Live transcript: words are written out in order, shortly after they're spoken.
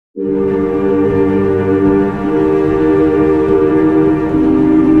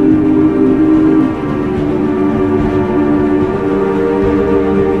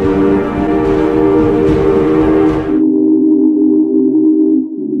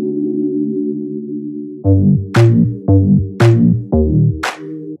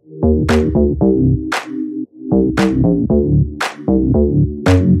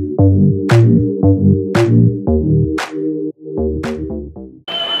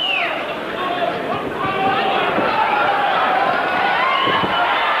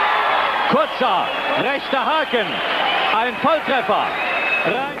Kurzer, rechter Haken, ein Volltreffer.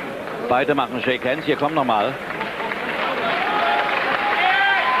 Beide machen Shake Hands, hier kommt nochmal.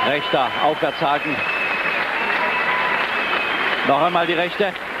 Rechter, Aufwärtshaken. Noch einmal die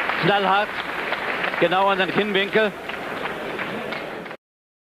rechte, knallhart, genau an den Kinnwinkel.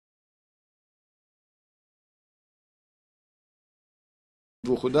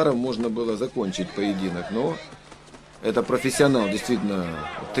 Двух ударов можно было закончить поединок, но это профессионал, действительно.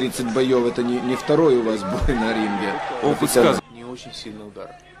 30 боев, это не второй у вас бой на ринге. Опыт сказал. Не очень сильный удар.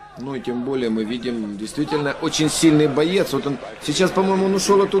 Ну и тем более мы видим действительно очень сильный боец. Вот он сейчас, по-моему, он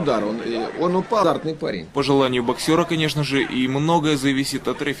ушел от удара. Он упал. Азартный парень. По желанию боксера, конечно же, и многое зависит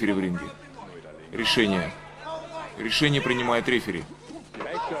от рефери в ринге. Решение принимает рефери.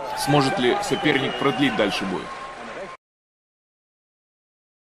 Сможет ли соперник продлить дальше бой?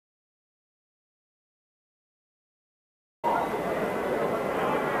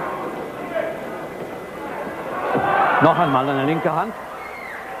 Noch einmal eine linke Hand.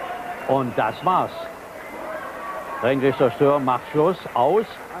 Und das war's. Ringrichter macht Schluss, aus.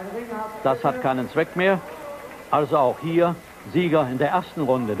 Das hat keinen Zweck mehr. Also auch hier Sieger in der ersten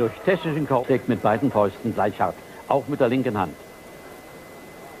Runde durch technischen K.O. schlägt mit beiden Fäusten gleich hart. Auch mit der linken Hand.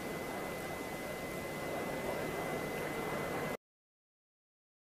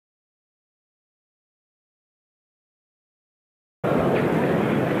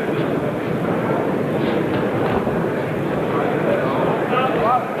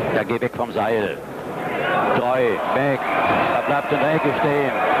 Geh weg vom Seil. Treu, weg. Er bleibt in der Ecke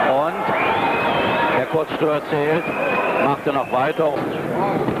stehen. Und der Kurzstör zählt. Macht er noch weiter.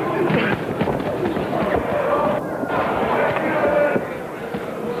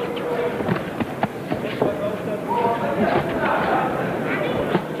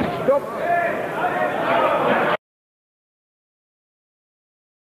 Stopp.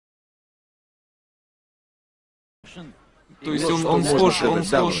 То есть он схож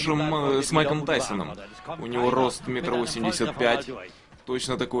с Майком Тайсоном. У него рост 1,85 м,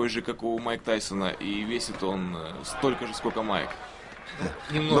 точно такой же, как у Майка Тайсона, и весит он столько же, сколько Майк.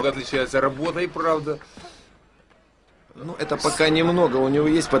 Немного отличается работой, правда. Ну, это пока немного, у него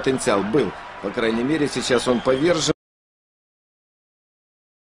есть потенциал, был. По крайней мере, сейчас он повержен.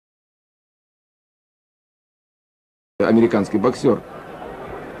 Американский боксер.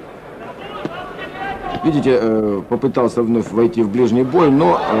 Видите, попытался вновь войти в ближний бой,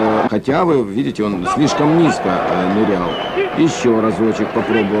 но хотя вы видите, он слишком низко нырял. Еще разочек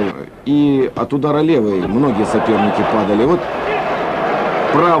попробовал. И от удара левой многие соперники падали. Вот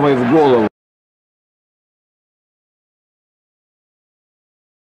правой в голову.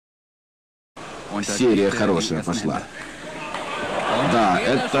 Серия хорошая пошла. Да,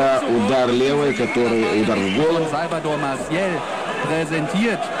 это удар левой, который удар в голову.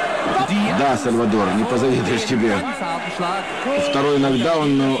 Да, Сальвадор, не позавидуешь тебе. Второй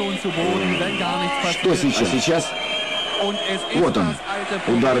нокдаун, но что сейчас? Вот он,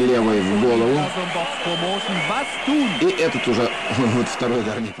 удар левой в голову. И этот уже, вот второй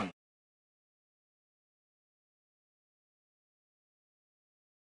удар не понравился.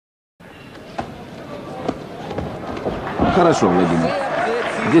 Хорошо, Владимир.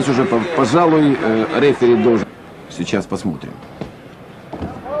 Здесь уже, пожалуй, рефери должен... Сейчас посмотрим.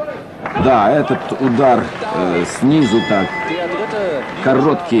 Да, этот удар снизу так,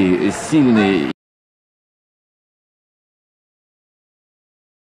 короткий, сильный.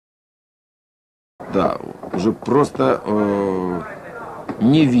 Да, уже просто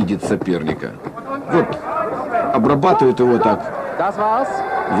не видит соперника. Вот, обрабатывает его так.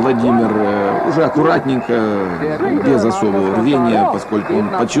 Владимир уже аккуратненько, без особого рвения, поскольку он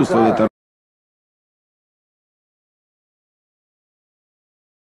почувствовал это.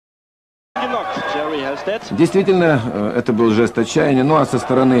 Действительно, это был жест отчаяния, ну а со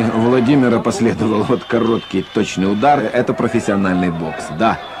стороны Владимира последовал вот короткий, точный удар. Это профессиональный бокс,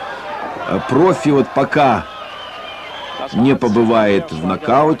 да. Профи вот пока не побывает в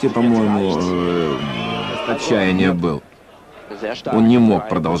нокауте, по-моему, отчаяние был. Он не мог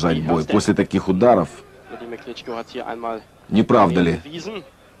продолжать бой после таких ударов. Не правда ли?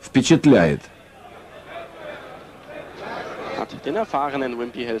 Впечатляет. Hat den erfahrenen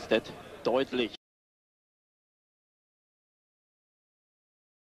Wimpy Hellstedt deutlich.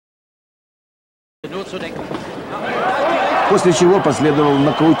 После чего последовал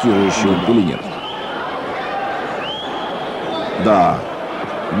нокаутирующий, или нет? Да,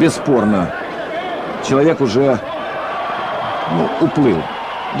 бесспорно. Человек уже, уплыл.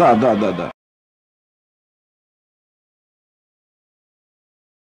 Да.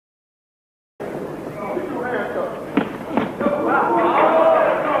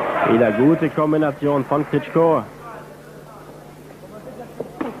 Wieder gute Kombination von Klitschko.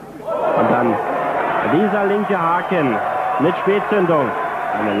 Und dann dieser linke Haken mit Spätzündung.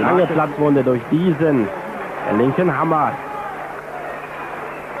 Eine lange Platzwunde durch diesen linken Hammer.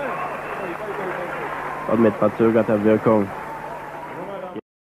 Und mit verzögerter Wirkung.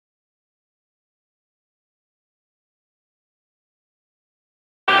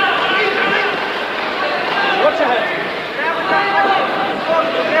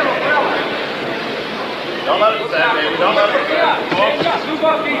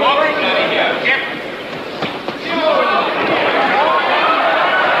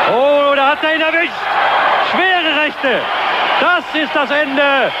 Oh, da hat er ihn erwischt. Schwere Rechte. Das ist das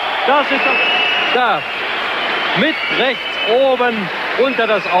Ende. Das ist das... Da. Mit rechts oben unter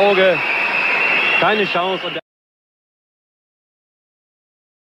das Auge. Keine Chance. Und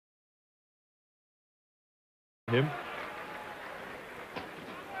him.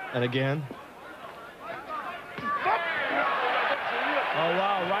 And again. Oh,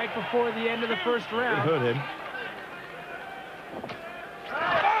 wow, right before the end of the first round. It hurt him.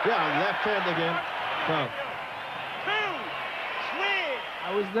 Yeah, left hand again. No.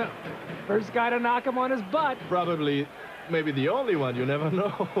 I was the first guy to knock him on his butt. Probably, maybe the only one, you never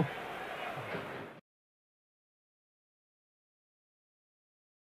know.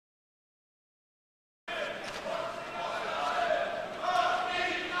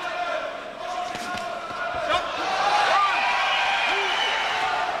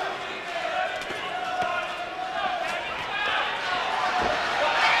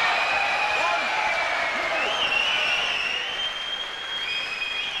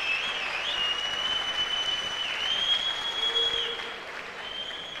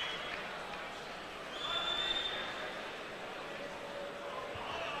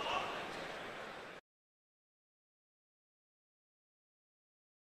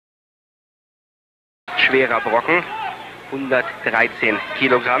 Schwerer Brocken, 113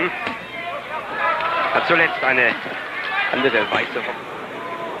 Kilogramm. Hat zuletzt eine andere weiße Woche.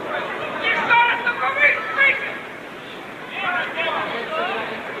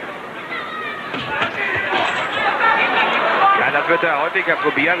 Ja, das wird er häufiger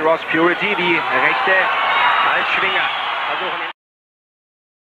probieren. Ross Purity, die rechte als Schwinger. Versuchen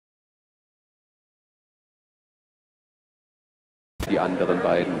die anderen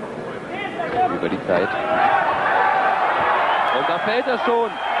beiden über die Zeit. Und da fällt er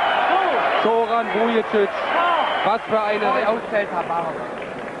schon. Zoran Vujicic. Was für eine Ausfeldverfahren.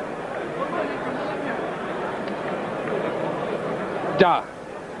 Da.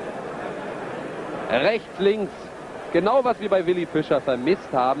 Rechts, links. Genau was wir bei Willi Fischer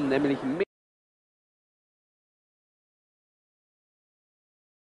vermisst haben, nämlich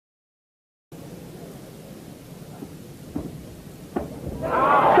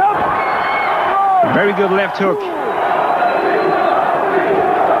Very good left hook.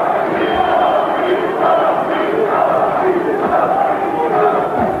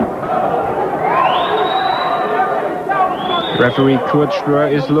 Referee Kurt Ströer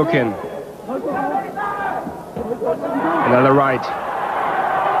is looking. Another right.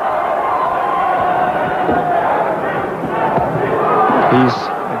 He's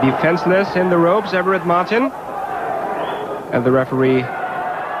defenseless in the ropes, Everett Martin. And the referee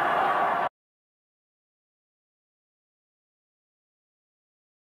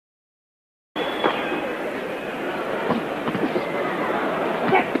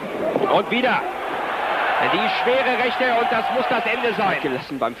und wieder die schwere Rechte und das muss das Ende sein.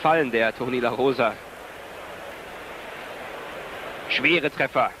 Gelassen beim Fallen der Toni La Rosa. Schwere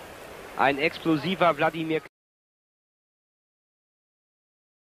Treffer. Ein explosiver Wladimir.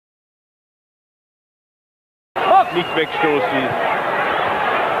 nicht wegstoßen.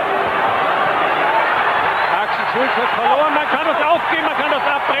 Axel Schulz hat verloren. Man kann das aufgeben, man kann das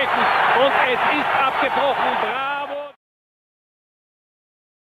abbrechen. Und es ist abgebrochen. Bravo!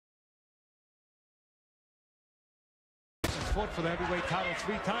 Fought for the heavyweight title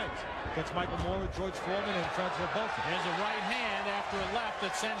 3 times against Michael Moorer, George Foreman, and Francois Both. There's a right hand after a left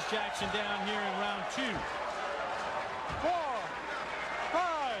that sends Jackson down here in round 2. 4,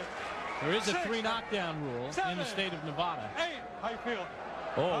 5. There is a 3 knockdown rule in the state of Nevada. Hey, how you feel?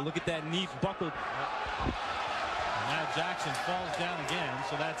 Oh, look at that knee buckled. And now Jackson falls down again,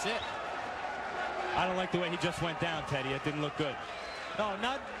 so that's it. I don't like the way he just went down, Teddy. It didn't look good. No,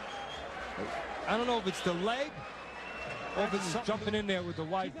 not. I don't know if it's the leg or if it's jumping in there with the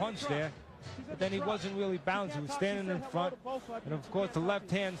wide punch there. But then he wasn't really balanced. He was standing in front. And of course, the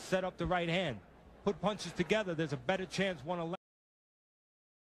left hand set up the right hand. Put punches together, there's a better chance one will.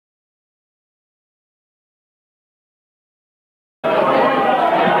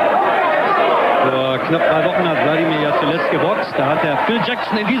 Vor knapp 3 Wochen hat Wladimir ja zuletzt geboxt. Da hat er Phil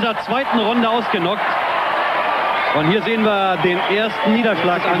Jackson in dieser zweiten Runde ausgenockt. Und hier sehen wir den ersten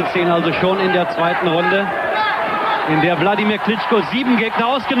Niederschlag anziehen, also schon in der zweiten Runde, in der Wladimir Klitschko 7 Gegner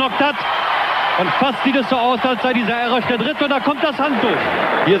ausgenockt hat. Und fast sieht es so aus, als sei dieser Errösch der dritte, und da kommt das Handtuch.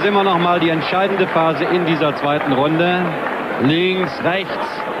 Hier sehen wir nochmal die entscheidende Phase in dieser zweiten Runde. Links, rechts,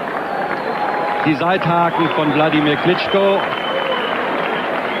 die Seithaken von Wladimir Klitschko.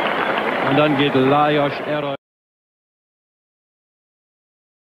 Und dann geht Lajos Errösch.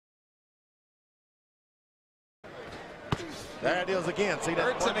 There it is again. See that?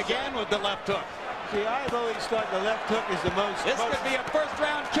 Hurts him again with the left hook. See, I've always thought the left hook is the most. This could be a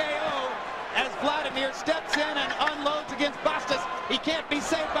first-round KO as Wladimir steps in and unloads against Bastos. He can't be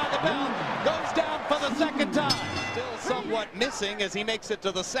saved by the bell. Goes down for the second time. Still somewhat missing as he makes it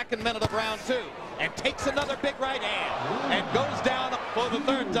to the second minute of round 2 and takes another big right hand and goes down for the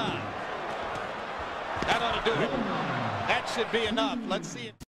third time. That ought to do it. That should be enough. Let's see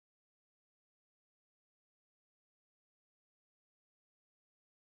it.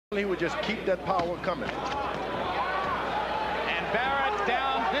 He would just keep that power coming. And Barrett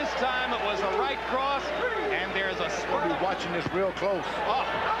down. This time it was a right cross, and there's a We'll be watching this real close. Oh,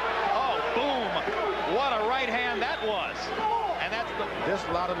 boom. What a right hand that was. And that's the... This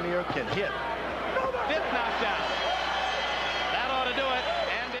Wladimir can hit. 5th knockdown. That ought to do it.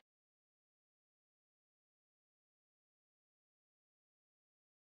 And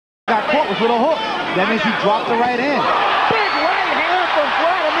got caught with a hook. That means he dropped the right hand. Big right hand from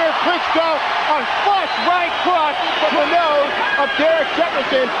Wladimir Klitschko. A flush right cross from the nose of Derek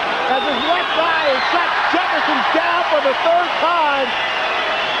Jefferson as his left eye has shot Jefferson down for the 3rd time.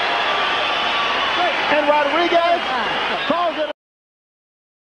 And Rodriguez calls it.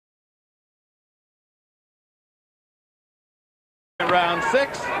 Round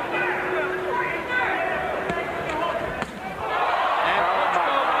 6.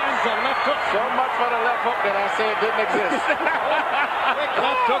 So much for the left hook that I said didn't exist. Quick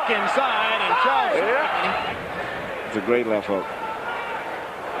left hook inside and Charles. Yeah. It's a great left hook.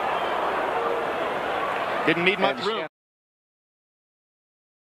 Didn't need much room.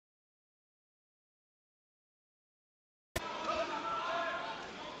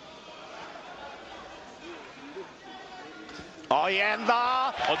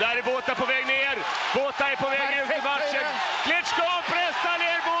 Agenda! Och där är Båta på väg ner. Båta är på väg ut i matchen. Klitschko pressar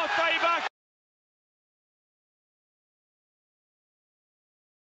ner Båta i back.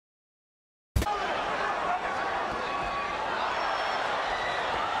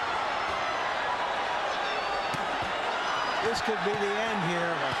 This could be the end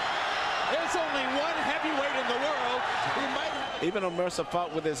here. There's only one heavyweight in the world who might have... Even though Mercer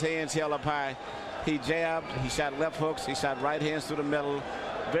fought with his hands held up high, he jabbed, he shot left hooks, he shot right hands through the middle.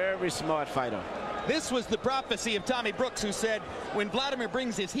 Very smart fighter. This was the prophecy of Tommy Brooks, who said, when Wladimir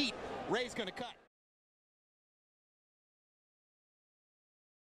brings his heat, Ray's going to cut.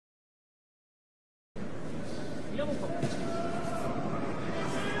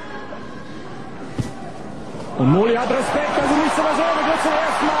 Und Moli hat Respekt, also nicht so was geht zum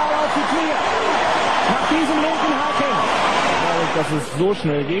ersten Mal auf die Knie. Nach diesem linken Haken. Dadurch, dass es so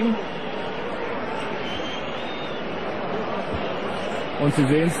schnell ging. Und Sie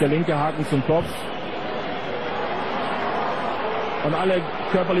sehen es, der linke Haken zum Kopf. Und alle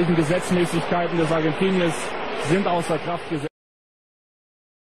körperlichen Gesetzmäßigkeiten des Argentiniers sind außer Kraft gesetzt.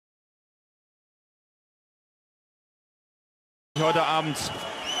 Heute Abend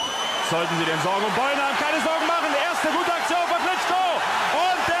sollten Sie den Sorgen um Beine haben. Keine Sorgen machen. Erste gute Aktion von Klitschko.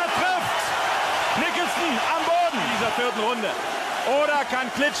 Und der trifft Nicholson am Boden in dieser 4. Runde. Oder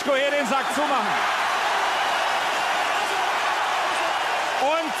kann Klitschko hier den Sack zumachen?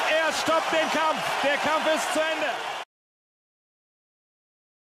 Und er stoppt den Kampf. Der Kampf ist zu Ende.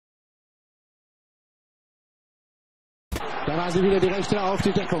 Da war sie wieder die rechte auf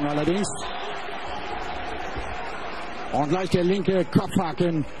die Deckung allerdings. Und gleich der linke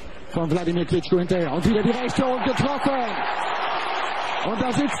Kopfhaken von Wladimir Klitschko hinterher. Und wieder die rechte und getroffen. Und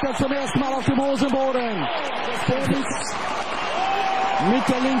da sitzt er zum ersten Mal auf dem Hosenboden. Mit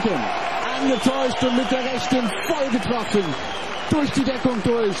der linken. angetäuscht und mit der rechten voll getroffen. Durch die Deckung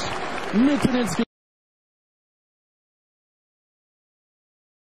durch. Mitten ins Gesicht.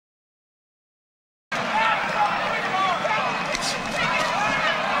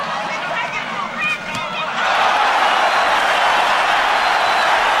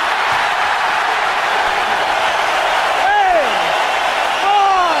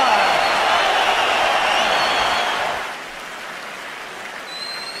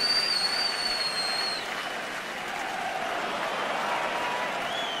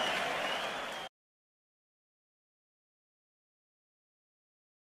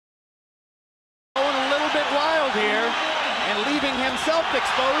 Himself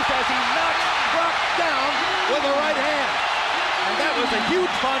exposed as he knocks Brock down with a right hand. And that was a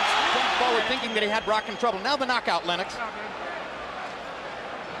huge punch. Jumped forward thinking that he had Brock in trouble. Now the knockout, Lennox.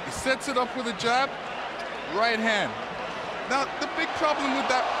 He sets it up with a jab, right hand. Now the big problem with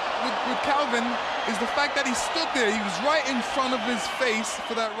that, with Calvin, is the fact that he stood there. He was right in front of his face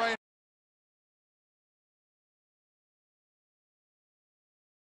for that right hand.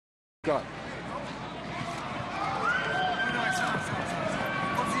 God.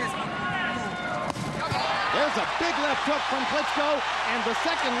 There's a big left hook from Klitschko, and the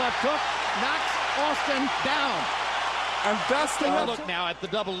second left hook knocks Austin down. And that's the look now at the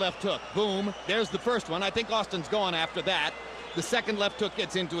double left hook. Boom. There's the first one. I think Austin's gone after that. The second left hook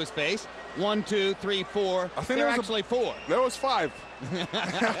gets into his face. 1, 2, 3, 4. I think there are actually 4. There was 5.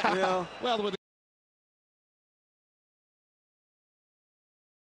 Yeah. Well, with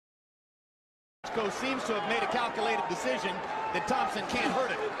Klitschko seems to have made a calculated decision that Thompson can't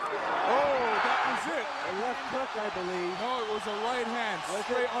hurt him. Oh, that was it. A left hook, I believe. No, it was a right hand,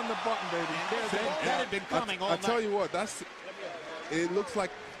 straight on the button, baby. That had been coming all night. I tell you what, it looks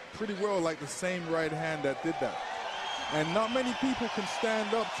like pretty well like the same right hand that did that. And not many people can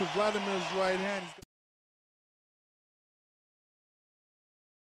stand up to Vladimir's right hand.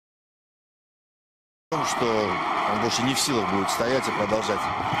 Что он больше не в силах будет стоять и продолжать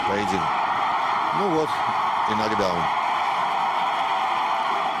поединок. Ну вот, и нокдаун.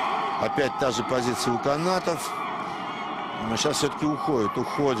 Опять та же позиция у канатов. Но сейчас все-таки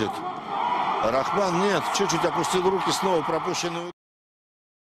уходит. Рахман нет, чуть-чуть опустил руки, снова пропущенную.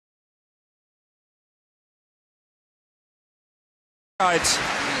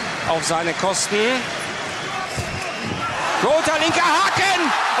 Auf seine Kosten. Roter linker Haken.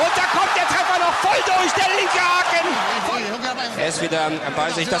 Und da kommt der Treffer noch voll durch. Der linke Haken. Er ist wieder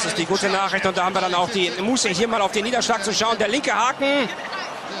bei sich. Das ist die gute Nachricht. Und da haben wir dann auch die Muße, hier mal auf den Niederschlag zu schauen. Der linke Haken.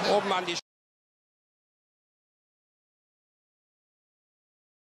 Oben an die...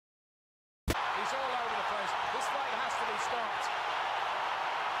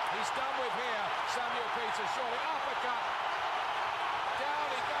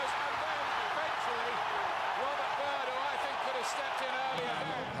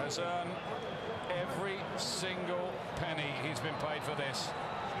 Has earned every single penny he's been paid for this.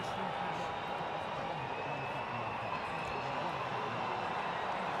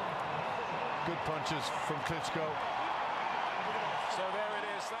 Good punches from Klitschko. So there it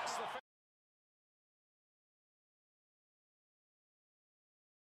is. That's the...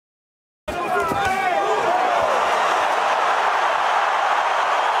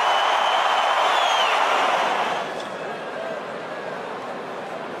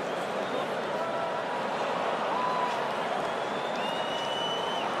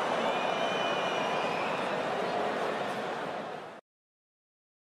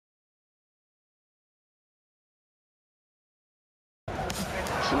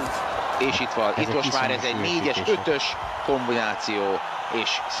 És itt most már ez egy 4-es, 5-ös kombináció,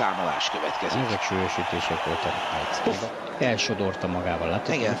 és számolás következik. Ezek súlyos ütések voltak. Elsodorta magával,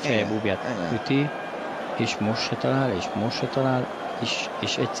 látod? A fejbúbját üti, és most se talál,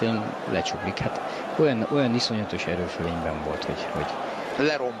 és egyszerűen lecsuklik. Hát olyan iszonyatos erőfölényben volt, hogy...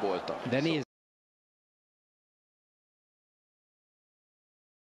 Lerombolta. De nézd!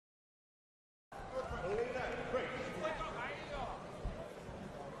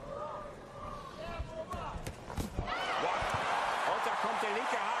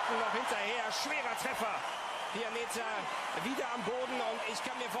 Schwerer Treffer. 4 Meter wieder am Boden und ich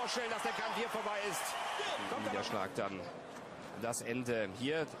kann mir vorstellen, dass der Kampf hier vorbei ist. Niederschlag dann. Das Ende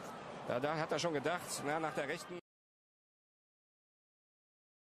hier. Da hat er schon gedacht, na, nach der rechten.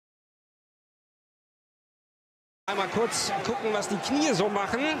 Einmal kurz gucken, was die Knie so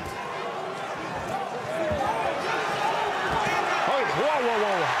machen. Oh,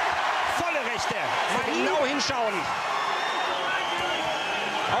 wow. Volle Rechte. Mal genau hinschauen.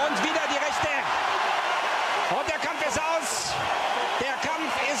 Und wieder die Rechte. Und der Kampf ist aus. Der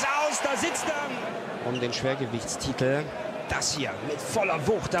Kampf ist aus. Da sitzt da um den Schwergewichtstitel. Das hier mit voller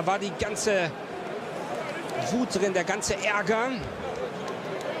Wucht. Da war die ganze Wut drin, der ganze Ärger.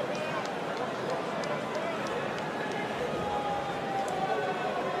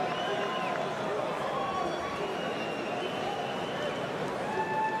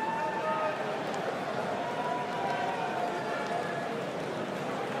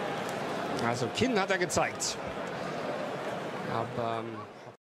 Also Kinn hat er gezeigt. Aber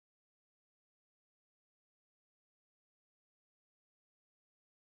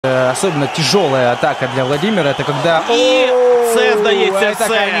особенно тяжелая атака для Владимира, это когда... Это,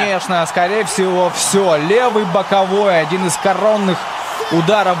 конечно, скорее всего, все. Левый боковой, один из коронных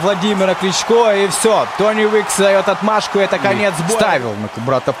ударов Владимира Кличко, и все. Тони Уикс дает отмашку, это конец боя. Ставил на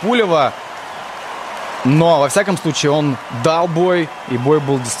брата Пулева, но, во всяком случае, он дал бой, и бой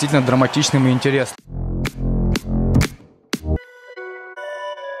был действительно драматичным и интересным.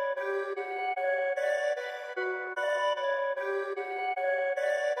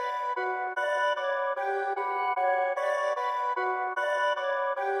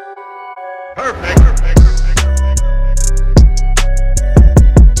 Perfect.